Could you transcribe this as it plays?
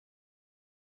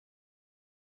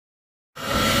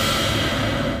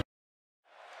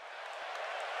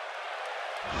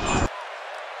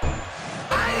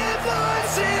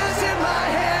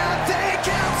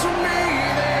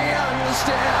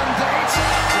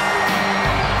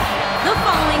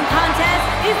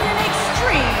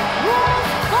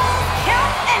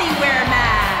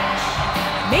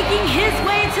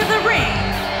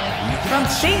From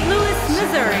St. Louis,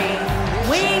 Missouri,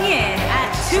 weighing in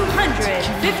at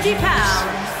 250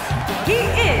 pounds, he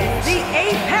is the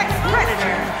Apex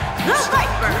Predator, the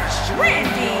Viper,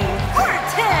 Randy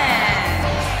Orton.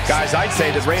 Guys, I'd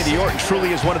say that Randy Orton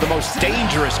truly is one of the most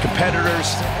dangerous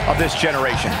competitors of this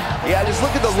generation. Yeah, just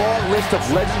look at the long list of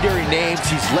legendary names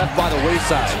he's left by the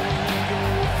wayside.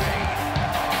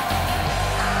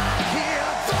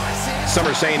 Some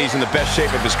are saying he's in the best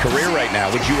shape of his career right now.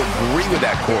 Would you agree with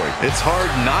that, Corey? It's hard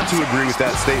not to agree with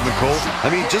that statement, Cole. I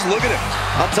mean, just look at him.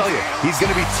 I'll tell you, he's going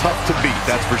to be tough to beat,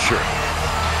 that's for sure.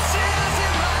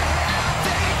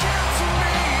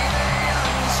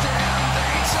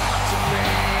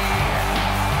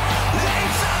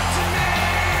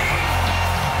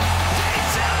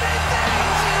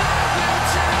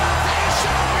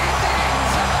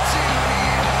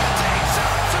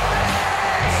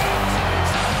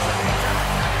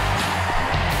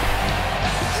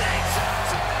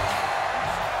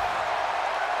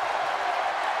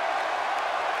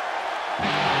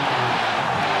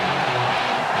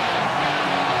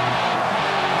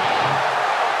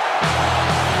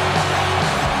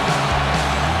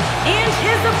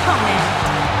 Opponent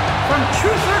from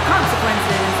Truth or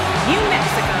Consequences, New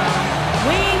Mexico,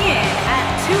 weighing in at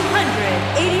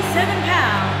 287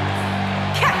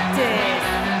 pounds, Cactus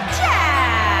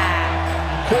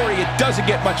Jack. Corey, it doesn't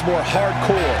get much more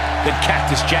hardcore than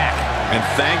Cactus Jack. And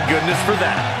thank goodness for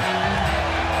that.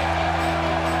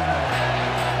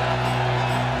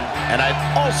 And I'd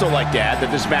also like to add that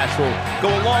this match will go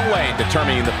a long way in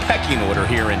determining the pecking order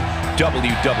here in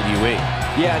WWE.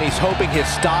 Yeah, and he's hoping his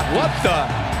stock... What the...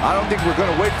 I don't think we're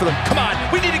going to wait for them. Come on,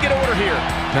 we need to get order here.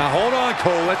 Now hold on,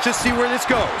 Cole. Let's just see where this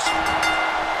goes.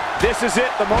 This is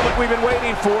it, the moment we've been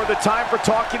waiting for. The time for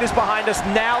talking is behind us.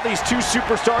 Now these two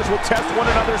superstars will test one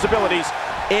another's abilities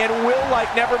and will like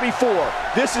never before.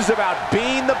 This is about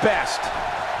being the best.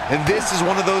 And this is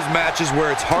one of those matches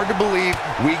where it's hard to believe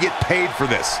we get paid for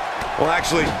this. Well,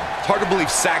 actually, it's hard to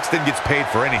believe Saxton gets paid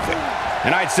for anything.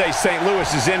 And I'd say St. Louis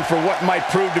is in for what might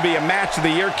prove to be a match of the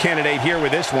year candidate here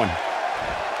with this one.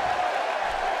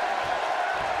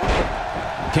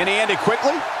 Can he end it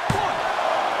quickly?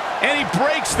 And he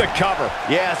breaks the cover.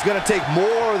 Yeah, it's going to take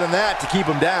more than that to keep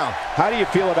him down. How do you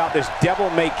feel about this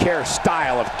devil-may-care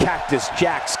style of Cactus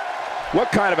Jack's?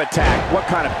 What kind of attack, what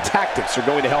kind of tactics are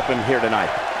going to help him here tonight?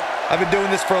 I've been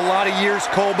doing this for a lot of years,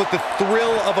 Cole, but the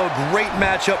thrill of a great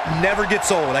matchup never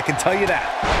gets old, I can tell you that.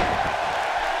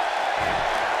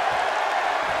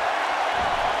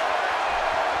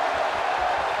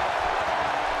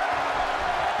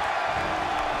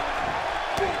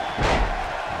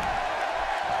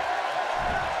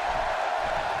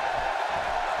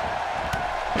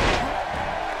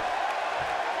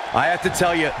 I have to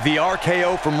tell you, the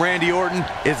RKO from Randy Orton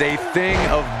is a thing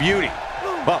of beauty.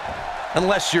 Well,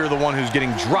 unless you're the one who's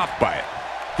getting dropped by it.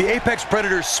 The Apex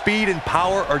Predator's speed and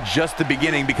power are just the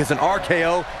beginning because an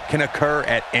RKO can occur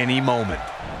at any moment.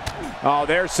 Oh,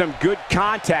 there's some good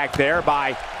contact there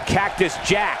by Cactus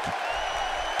Jack.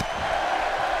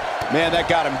 Man, that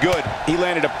got him good. He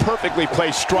landed a perfectly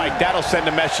placed strike. That'll send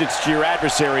a message to your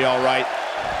adversary, all right.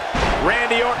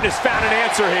 Randy Orton has found an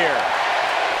answer here.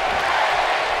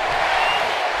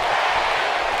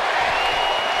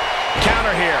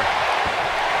 Counter here.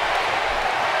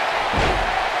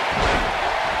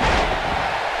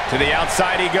 To the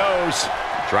outside he goes.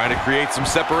 Trying to create some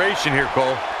separation here,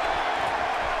 Cole.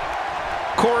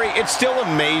 Corey, it still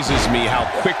amazes me how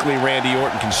quickly Randy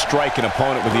Orton can strike an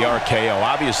opponent with the RKO.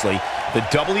 Obviously, the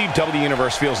WWE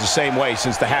Universe feels the same way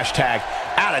since the hashtag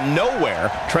out of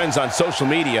nowhere trends on social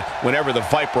media whenever the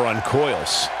Viper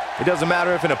uncoils. It doesn't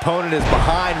matter if an opponent is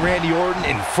behind Randy Orton,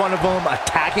 in front of him,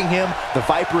 attacking him. The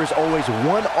Viper is always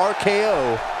one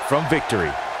RKO from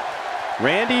victory.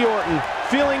 Randy Orton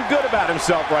feeling good about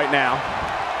himself right now.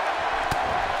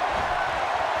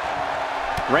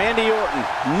 Randy Orton,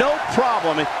 no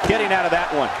problem in getting out of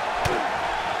that one.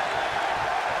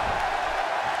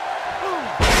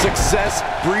 Success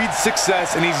breeds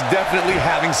success, and he's definitely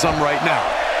having some right now.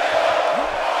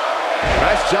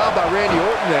 Nice job by Randy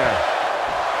Orton there.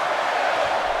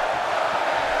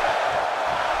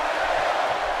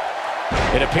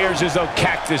 It appears as though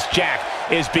Cactus Jack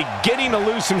is beginning to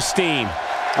lose some steam.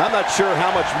 I'm not sure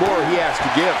how much more he has to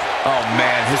give. Oh,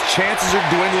 man, his chances are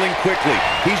dwindling quickly.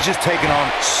 He's just taken on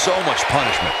so much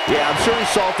punishment. Yeah, I'm sure he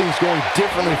saw things going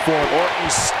differently for him. Orton,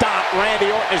 stop.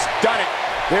 Randy Orton has done it.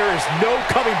 There is no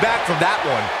coming back from that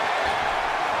one.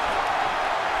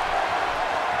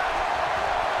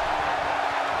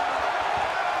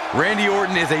 Randy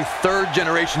Orton is a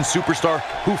third-generation superstar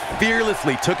who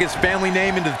fearlessly took his family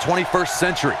name into the 21st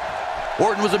century.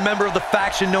 Orton was a member of the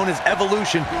faction known as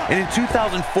Evolution, and in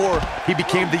 2004, he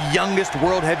became the youngest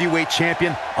World Heavyweight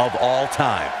Champion of all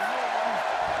time.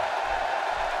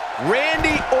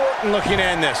 Randy Orton looking to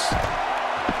end this.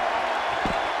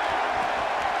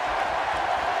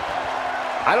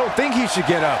 I don't think he should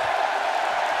get up.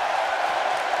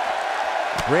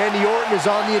 Randy Orton is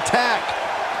on the attack.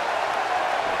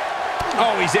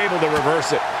 Oh, he's able to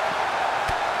reverse it.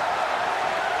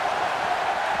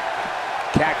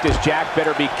 Cactus Jack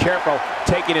better be careful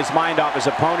taking his mind off his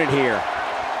opponent here.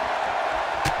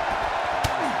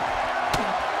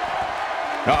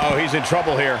 Uh-oh, he's in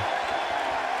trouble here.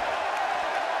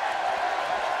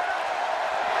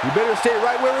 You better stay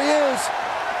right where he is.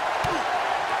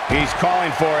 He's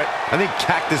calling for it. I think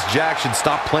Cactus Jack should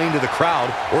stop playing to the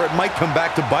crowd, or it might come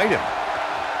back to bite him.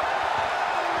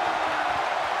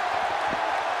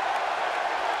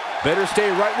 Better stay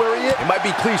right where he is. It might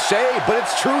be cliche, but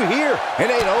it's true here.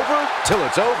 It ain't over till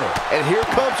it's over. And here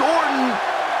comes Orton.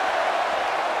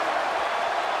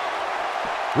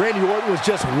 Randy Orton was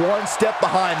just one step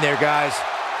behind there, guys.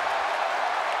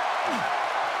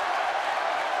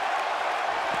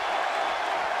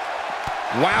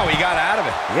 Wow, he got out of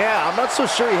it. Yeah, I'm not so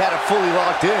sure he had it fully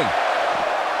locked in.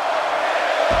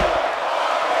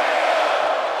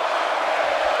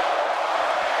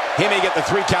 He may get the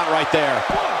 3 count right there.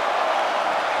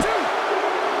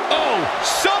 Oh,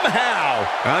 somehow.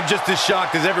 I'm just as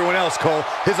shocked as everyone else, Cole,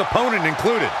 his opponent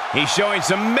included. He's showing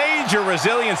some major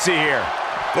resiliency here.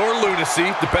 Or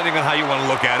lunacy, depending on how you want to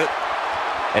look at it.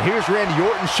 And here's Randy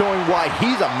Orton showing why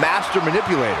he's a master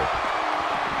manipulator.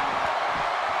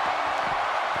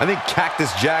 I think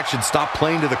Cactus Jack should stop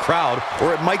playing to the crowd,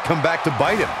 or it might come back to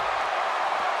bite him.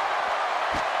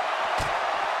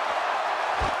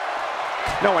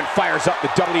 No one fires up the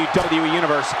WWE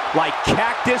Universe like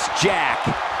Cactus Jack.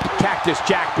 Cactus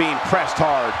Jack being pressed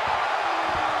hard.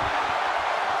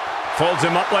 Folds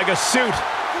him up like a suit.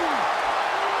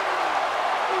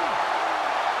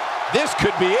 This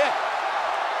could be it.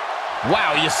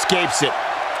 Wow, he escapes it.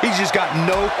 He's just got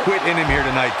no quit in him here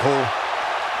tonight, Cole.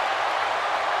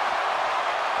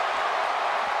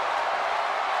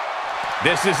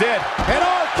 This is it. An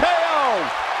RKO!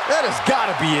 That has got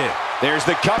to be it. There's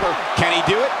the cover. Can he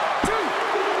do it?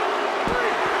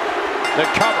 The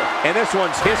cover. And this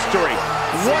one's history.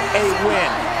 What a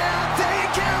win. They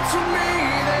count to me,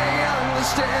 they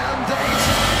understand, they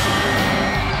talk to me.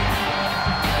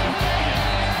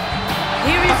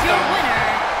 Here is your winner,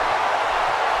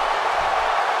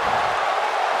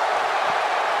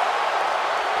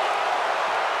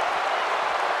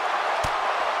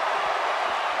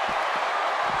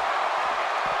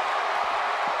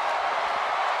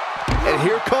 And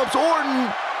here comes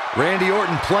Orton. Randy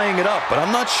Orton playing it up, but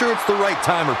I'm not sure it's the right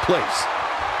time or place.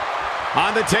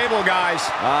 On the table, guys.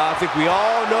 I think we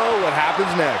all know what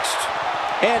happens next.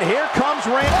 And here comes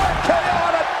Randy. RKO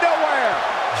out of nowhere.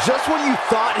 Just when you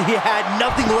thought he had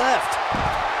nothing left.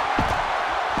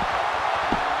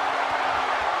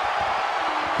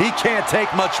 He can't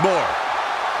take much more.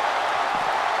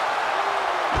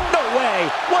 No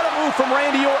way. What a move from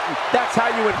Randy Orton. That's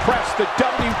how you impress the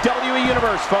WWE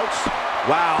Universe, folks.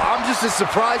 Wow, I'm just as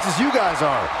surprised as you guys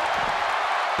are.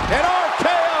 An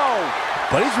RKO.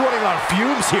 But he's running on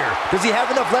fumes here. Does he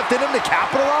have enough left in him to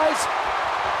capitalize?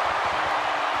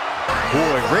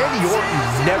 Boy, Randy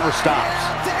Orton never stops.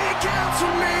 They count to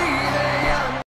me.